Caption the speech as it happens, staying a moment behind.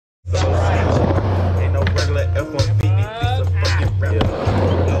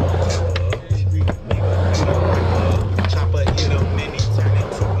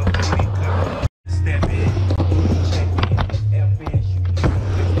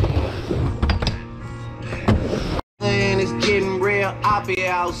pop it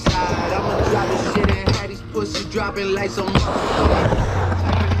outside. I'ma drop this shit and have these pussy dropping like some motherfucker.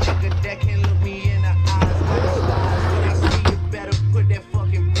 Type of nigga that can look me in the eyes. When I see you, better put that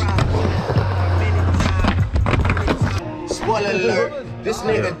fucking pride in it. Spoiler alert, this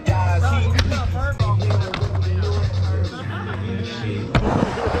nigga dies.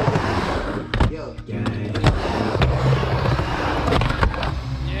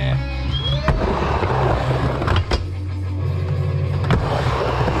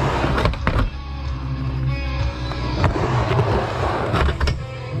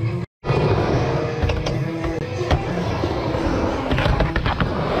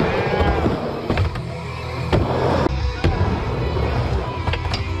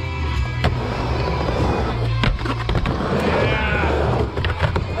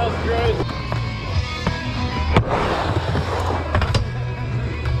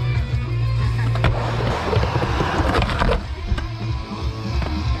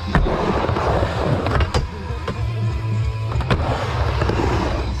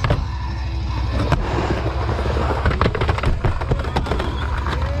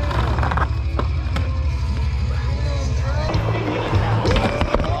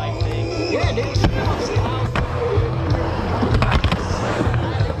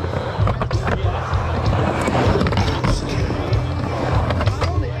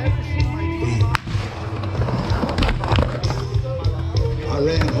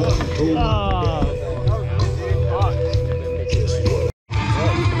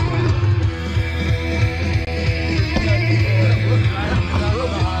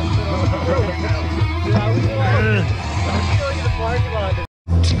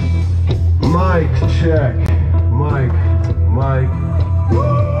 Mic check. Mic.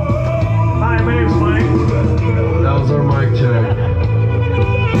 Hi, my name's Mike. That was our mic check.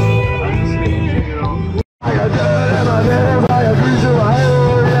 I got dirt in my name, I got grease in my hair,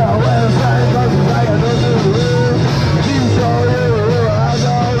 yeah, I wear a sign, cause I got nothing to lose. You saw you, I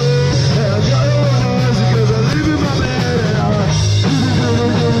saw you, and I got no noise, because I live in my bed, and I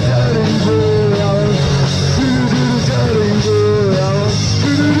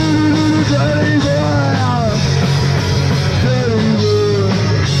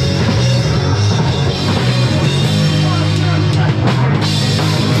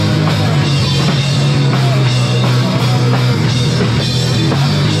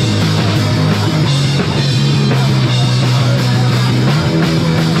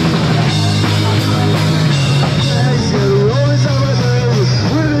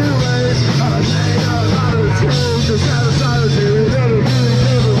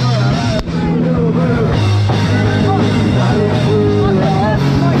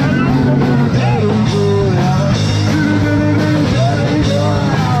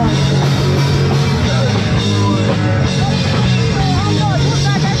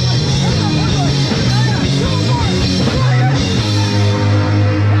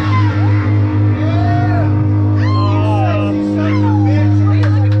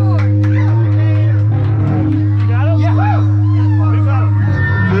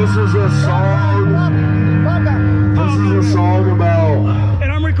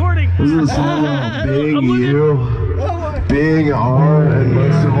being R, and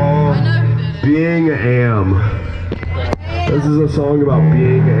most of all, being Am. This is a song about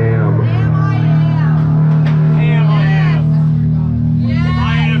being Am.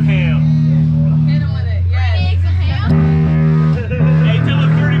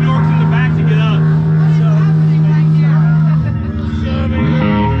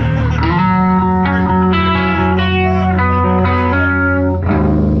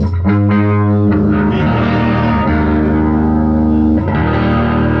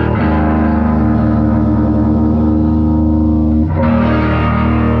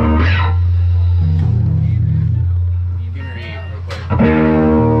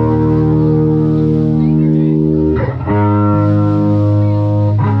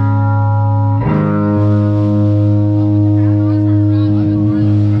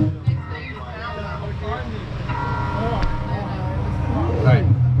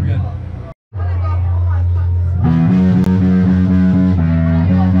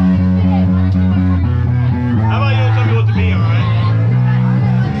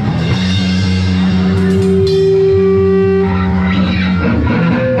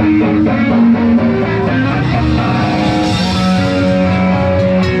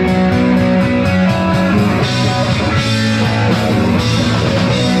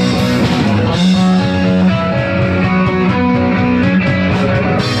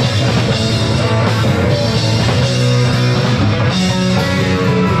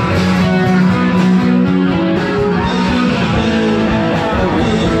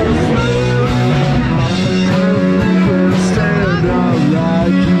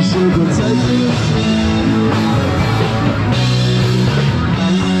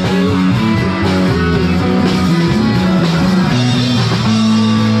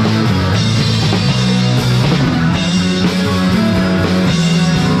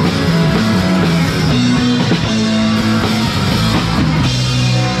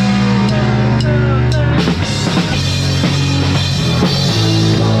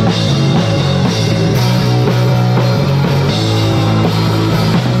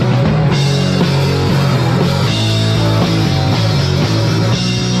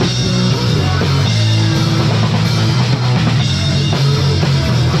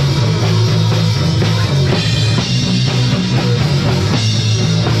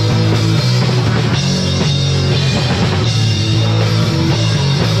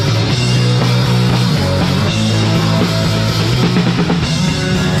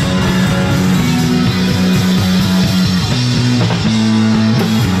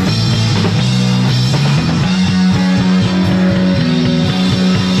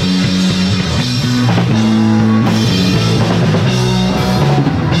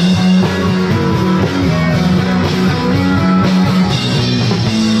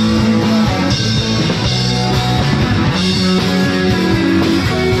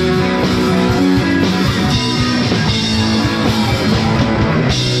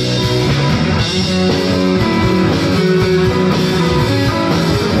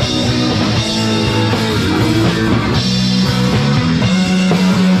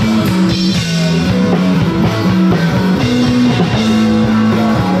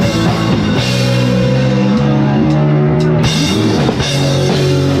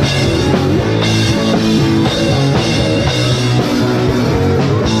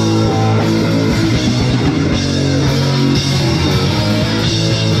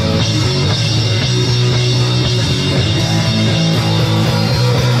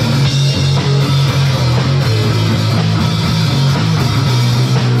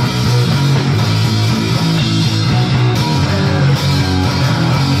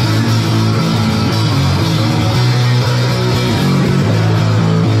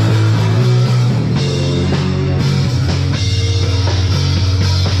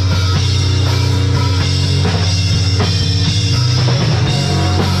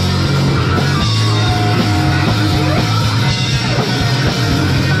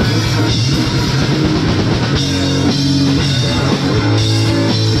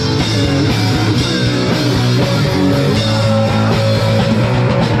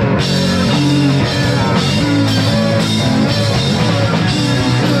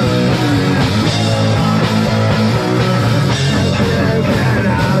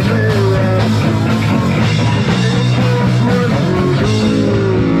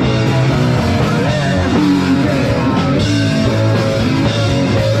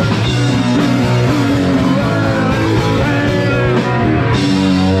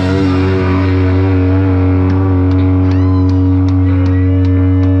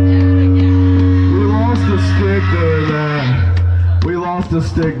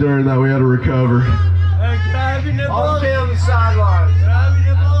 stick during that. We had to recover. Hey, can I have your nipples? I'll stay on the sideline. Can I have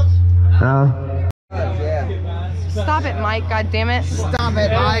your nipples? Stop it, Mike. God damn it. Stop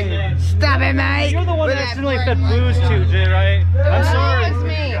it, Mike. Stop it, Mike. You're the one that accidentally fed booze to, Jay, right? I'm sorry. It was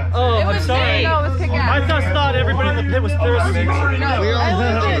me. Oh, it I'm was sorry. Me. No, it was Kick-Ass. I just thought everybody in the pit was thirsty. No, We all you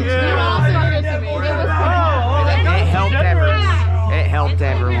also thirsty. It was It helped everyone. It helped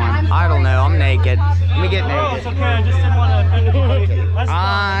everyone. I don't know. I'm naked. Let me get Oh, it's naked. okay. I just didn't want to offend anybody.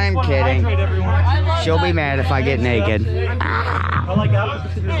 I'm kidding. She'll be mad if I get naked. I like that.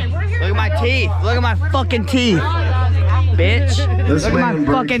 Look at my teeth. Look at my fucking teeth. Bitch. This Look at man my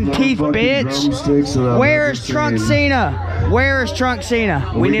breaks fucking more teeth, fucking bitch. drumsticks than I've Where's ever Trunk seen. Cena? Where is Trunk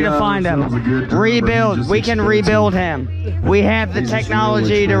Cena? We We need to got find ourselves a him. good drummer. Rebuild. He's just We can expensive. rebuild him. We have the He's just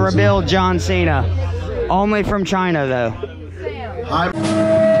technology really to expensive. rebuild John Cena. Only from China, though.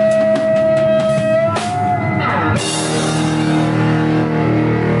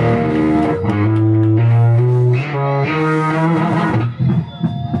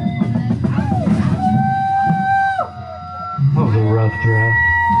 That was a rough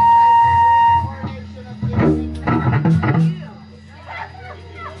draft.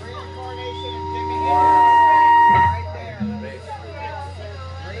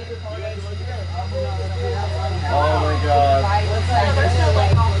 Oh my God.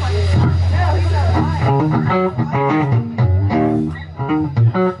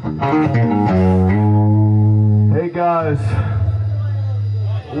 Hey guys,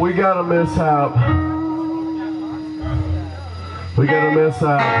 we got a mishap. We got a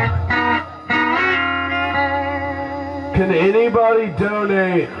mishap. Can anybody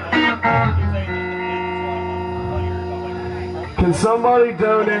donate? Can somebody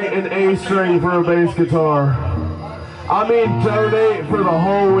donate an A string for a bass guitar? I mean, donate for the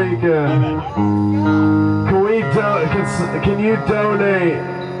whole weekend. Can you donate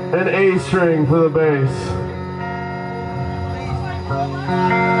an A string for the bass?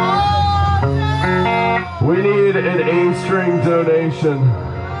 We need an A string donation.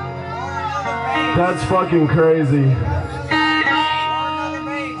 That's fucking crazy.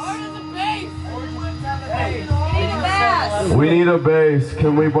 We need a bass.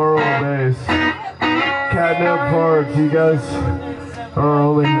 Can we borrow a bass? Catnip Parks, you guys are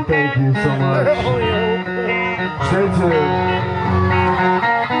only. Thank you so much. Stay tuned.